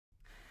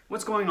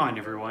What's going on,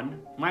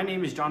 everyone? My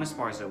name is John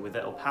Esparza with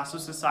the El Paso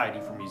Society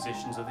for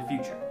Musicians of the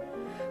Future.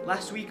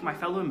 Last week, my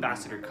fellow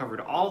ambassador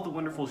covered all the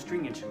wonderful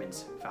string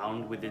instruments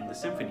found within the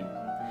symphony.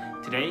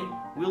 Today,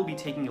 we'll be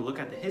taking a look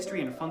at the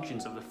history and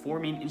functions of the four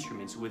main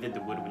instruments within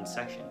the woodwind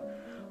section.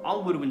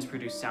 All woodwinds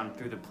produce sound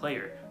through the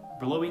player,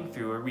 blowing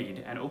through a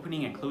reed and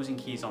opening and closing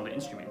keys on the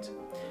instrument.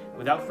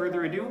 Without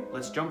further ado,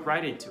 let's jump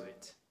right into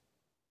it.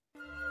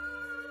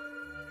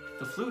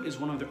 The flute is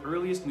one of the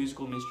earliest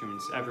musical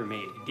instruments ever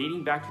made,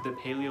 dating back to the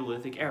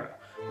Paleolithic era,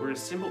 where a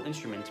simple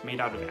instrument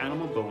made out of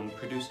animal bone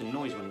produced a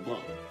noise when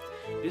blown.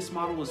 This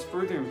model was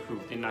further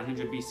improved in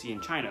 900 BC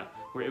in China,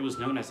 where it was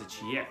known as a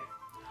chier.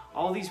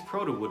 All these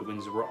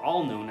proto-woodwinds were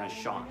all known as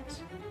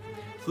shawms.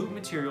 Flute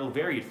material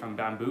varied from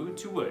bamboo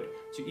to wood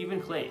to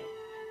even clay.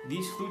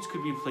 These flutes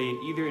could be played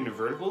either in a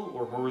vertical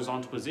or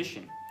horizontal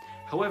position.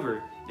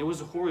 However, it was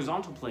a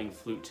horizontal playing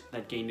flute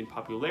that gained in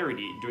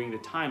popularity during the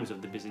times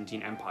of the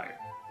Byzantine Empire.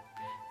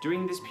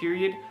 During this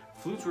period,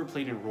 flutes were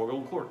played in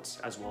royal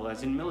courts as well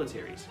as in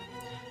militaries.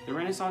 The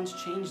Renaissance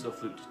changed the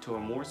flute to a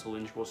more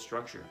cylindrical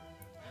structure,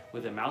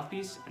 with a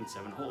mouthpiece and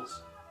 7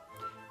 holes.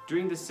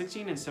 During the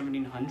 1600s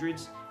and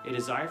 1700s, a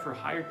desire for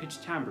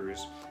higher-pitched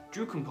timbres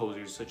drew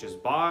composers such as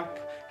Bach,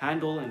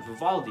 Handel, and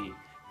Vivaldi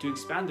to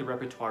expand the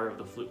repertoire of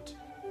the flute.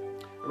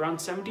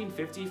 Around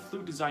 1750,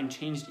 flute design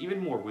changed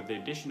even more with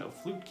the addition of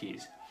flute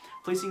keys,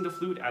 placing the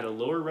flute at a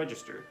lower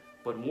register,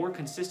 but more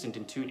consistent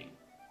in tuning.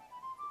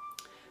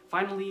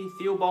 Finally,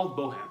 Theobald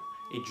Bohme,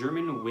 a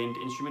German wind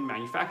instrument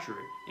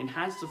manufacturer,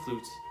 enhanced the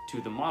flutes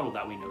to the model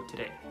that we know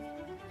today.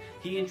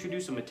 He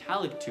introduced a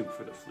metallic tube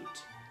for the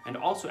flute, and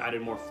also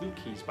added more flute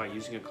keys by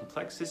using a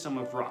complex system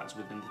of rods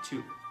within the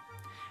tube.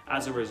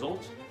 As a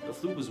result, the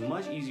flute was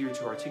much easier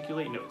to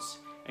articulate notes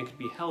and could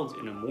be held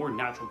in a more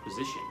natural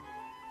position.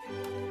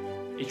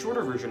 A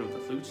shorter version of the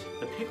flute,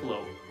 the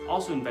piccolo,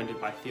 also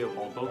invented by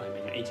Theobald Bohme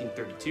in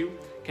 1832,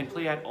 can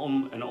play at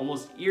an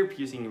almost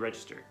ear-piercing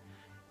register.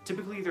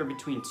 Typically, there are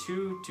between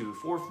 2 to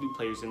 4 flute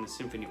players in the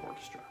symphony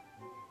orchestra.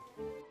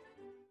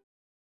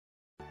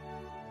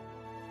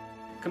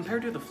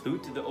 Compared to the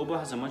flute, the oboe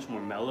has a much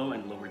more mellow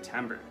and lower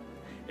timbre.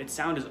 Its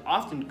sound is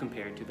often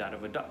compared to that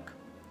of a duck.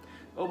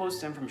 Oboes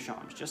stem from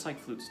shawms, just like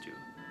flutes do,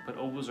 but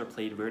oboes are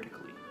played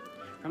vertically.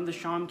 From the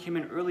shawm came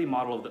an early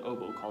model of the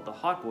oboe called the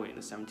hautboy in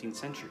the 17th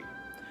century.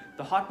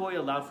 The hautboy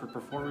allowed for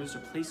performers to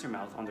place their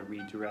mouth on the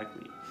reed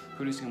directly,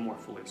 producing a more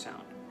fuller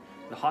sound.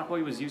 The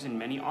hautboy was used in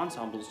many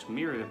ensembles to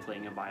mirror the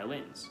playing of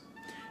violins.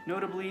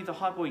 Notably, the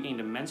hautboy gained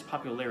immense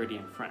popularity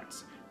in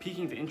France,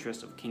 piquing the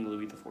interest of King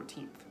Louis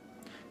XIV.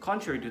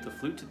 Contrary to the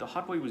flute, the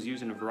hautboy was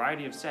used in a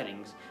variety of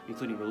settings,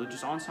 including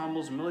religious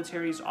ensembles,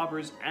 militaries,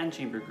 operas, and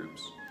chamber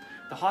groups.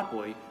 The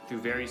hautboy, through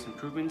various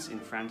improvements in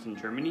France and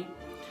Germany,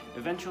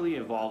 eventually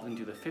evolved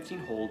into the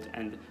 15-hold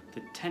and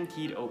the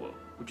 10-keyed oboe,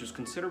 which was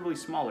considerably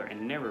smaller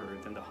and narrower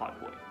than the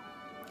hautboy.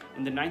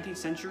 In the 19th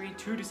century,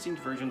 2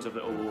 distinct versions of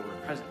the oboe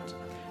were present,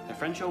 the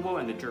French oboe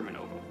and the German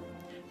oboe.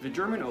 The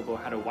German oboe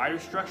had a wider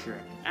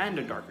structure and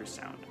a darker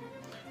sound,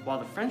 while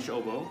the French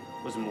oboe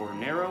was more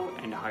narrow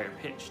and higher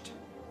pitched.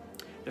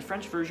 The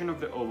French version of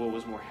the oboe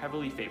was more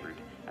heavily favored,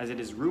 as it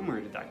is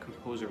rumored that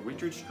composer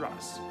Richard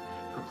Strauss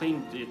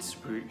proclaimed its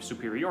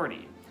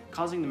superiority,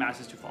 causing the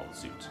masses to follow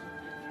suit.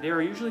 There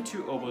are usually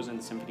 2 oboes in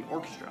the symphony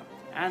orchestra,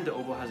 and the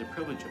oboe has the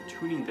privilege of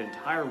tuning the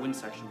entire wind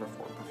section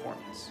before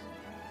performance.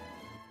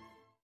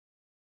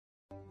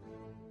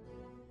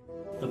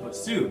 The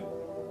bassoon.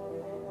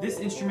 This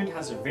instrument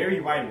has a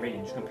very wide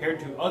range compared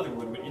to other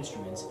woodwind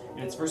instruments, and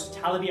its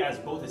versatility as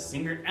both a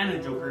singer and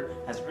a joker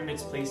has earned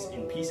its place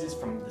in pieces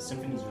from the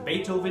symphonies of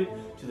Beethoven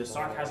to the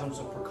sarcasms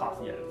of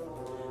Prokofiev.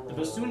 The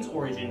bassoon's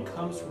origin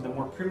comes from the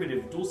more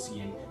primitive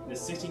dulcian in the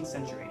 16th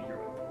century in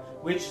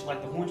Europe, which,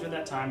 like the horns of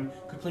that time,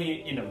 could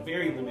play in a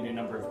very limited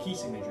number of key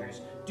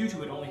signatures due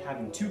to it only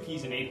having 2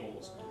 keys and 8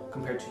 holes,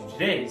 compared to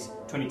today's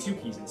 22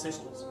 keys and 6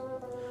 holes.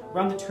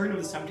 Around the turn of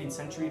the 17th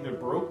century, the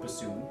Baroque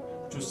bassoon,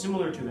 which was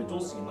similar to the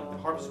dulcian like the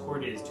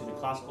harpsichord is to the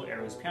classical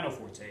era's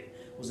pianoforte,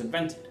 was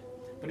invented,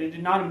 but it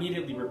did not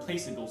immediately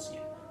replace the dulcian.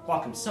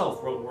 Bach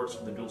himself wrote works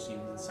for the dulcian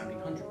in the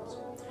 1700s.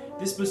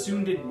 This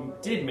bassoon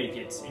did make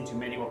it into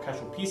many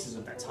orchestral pieces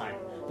of that time,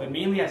 but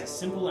mainly as a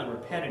simple and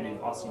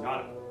repetitive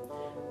ostinato.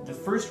 The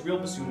first real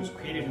bassoon was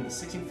created in the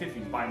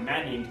 1650s by a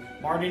man named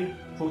Martin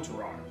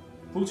Hotterer.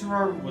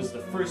 Hotterer was the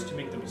first to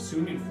make the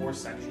bassoon in 4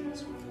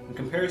 sections, in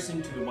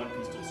comparison to the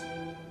one-piece dulcian.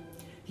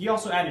 He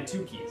also added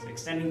 2 keys,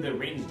 extending the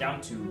range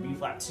down to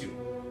B-flat 2.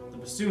 The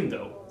bassoon,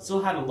 though,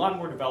 still had a lot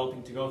more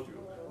developing to go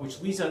through,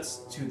 which leads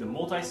us to the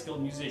multi-skilled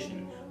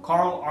musician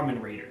Karl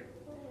Armenreiter.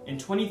 In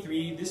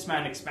 1923, this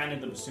man expanded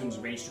the bassoon's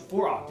range to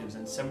 4 octaves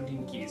and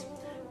 17 keys.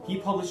 He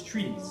published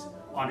treatises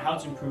on how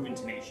to improve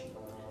intonation,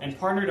 and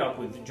partnered up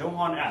with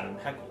Johann Adam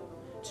Heckel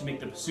to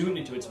make the bassoon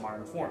into its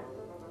modern form.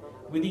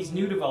 With these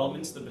new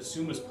developments, the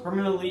bassoon was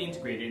permanently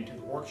integrated into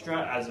the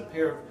orchestra as a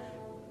pair of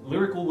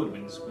lyrical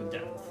woodwinds with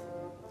depth.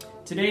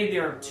 Today,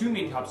 there are 2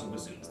 main types of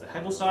bassoons, the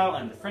Heckel style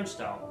and the French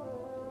style.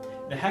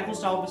 The Heckel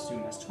style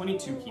bassoon has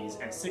 22 keys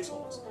and 6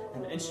 holes,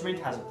 and the instrument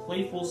has a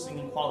playful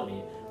singing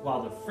quality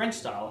while the French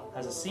style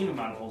has the same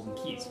amount of holes and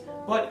keys,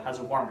 but has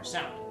a warmer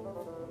sound.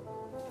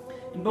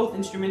 In both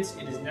instruments,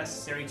 it is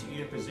necessary to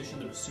either position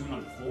the bassoon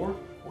on the floor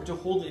or to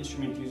hold the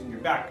instrument using your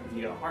back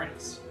via a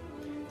harness.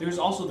 There is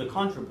also the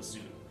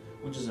contrabassoon,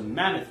 which is a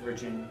mammoth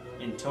version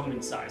in tone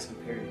and size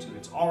compared to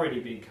its already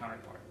big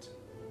counterpart.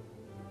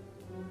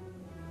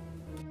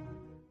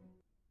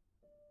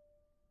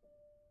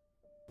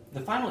 The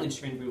final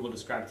instrument we will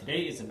describe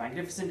today is the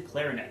magnificent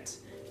clarinet.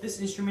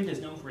 This instrument is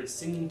known for its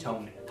singing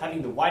tone,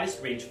 having the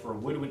widest range for a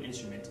woodwind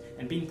instrument,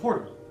 and being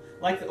portable.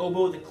 Like the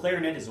oboe, the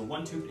clarinet is a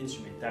one-tubed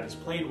instrument that is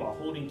played while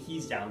holding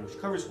keys down, which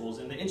covers holes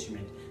in the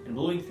instrument, and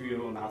blowing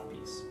through a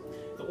mouthpiece.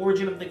 The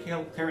origin of the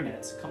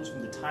clarinet comes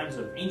from the times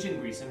of ancient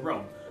Greece and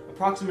Rome,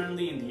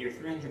 approximately in the year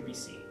 300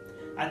 BC.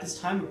 At this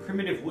time, a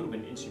primitive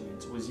woodwind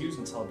instrument was used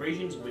in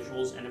celebrations,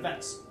 rituals, and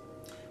events.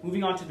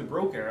 Moving on to the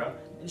Baroque era,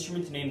 an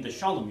instrument named the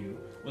soley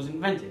was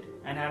invented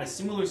and had a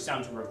similar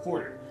sound to a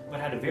recorder,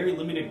 but had a very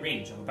limited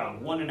range of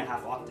about 1.5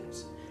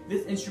 octaves.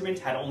 This instrument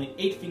had only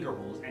 8 finger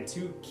holes and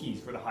 2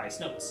 keys for the highest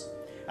notes.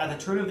 At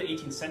the turn of the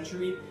 18th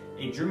century,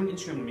 a German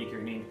instrument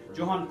maker named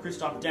Johann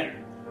Christoph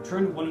Denner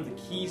turned one of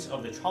the keys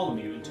of the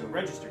soley into a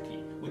register key,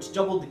 which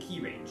doubled the key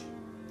range.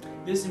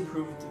 This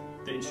improved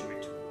the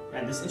instrument,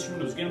 and this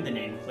instrument was given the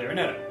name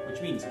clarinetto,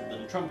 which means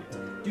little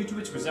trumpet, due to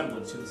its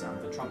resemblance to the sound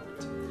of a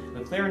trumpet.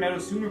 The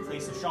clarinetto soon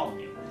replaced the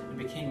soley and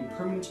became a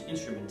permanent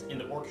instrument in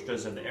the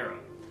orchestras of the era.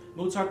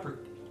 Mozart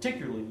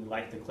particularly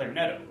liked the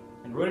clarinetto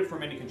and wrote it for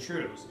many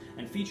concertos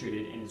and featured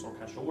it in his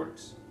orchestral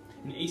works.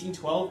 In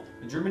 1812,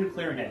 the German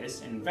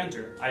clarinetist and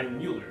inventor Ivan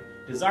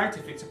Müller desired to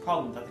fix a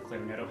problem that the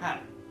clarinetto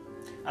had.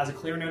 As a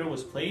clarinetto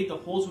was played, the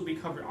holes would be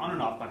covered on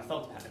and off by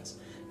felt pads.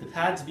 The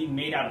pads, being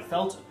made out of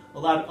felt,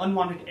 allowed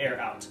unwanted air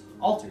out,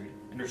 altered,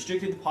 and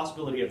restricted the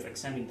possibility of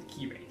extending the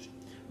key range.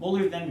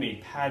 Müller then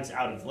made pads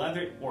out of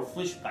leather or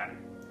fish bladder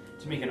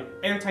to make an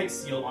airtight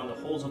seal on the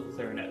holes of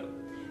the clarinetto.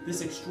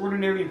 This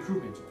extraordinary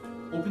improvement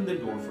opened the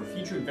door for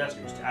future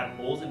investors to add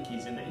holes and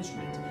keys in the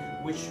instrument,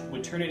 which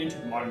would turn it into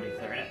the modern-day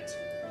clarinet.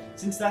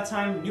 Since that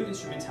time, new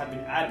instruments have been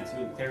added to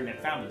the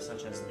clarinet family,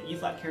 such as the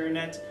E-flat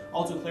clarinet,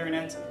 alto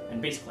clarinet,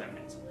 and bass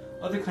clarinet.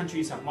 Other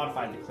countries have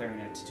modified the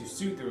clarinet to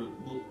suit their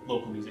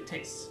local music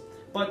tastes,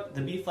 but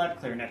the B-flat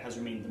clarinet has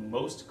remained the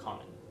most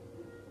common.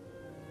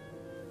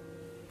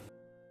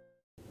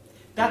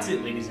 That's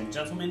it, ladies and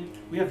gentlemen.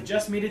 We have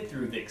just made it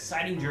through the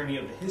exciting journey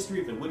of the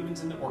history of the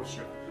woodwinds and the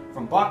orchestra.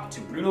 From Bach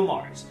to Bruno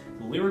Mars,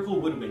 the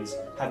lyrical woodwinds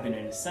have been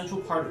an essential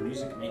part of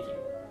music making.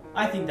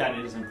 I think that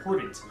it is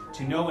important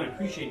to know and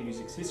appreciate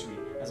music's history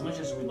as much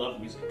as we love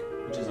music,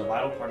 which is a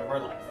vital part of our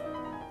life.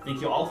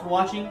 Thank you all for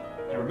watching,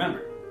 and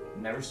remember,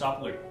 never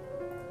stop learning.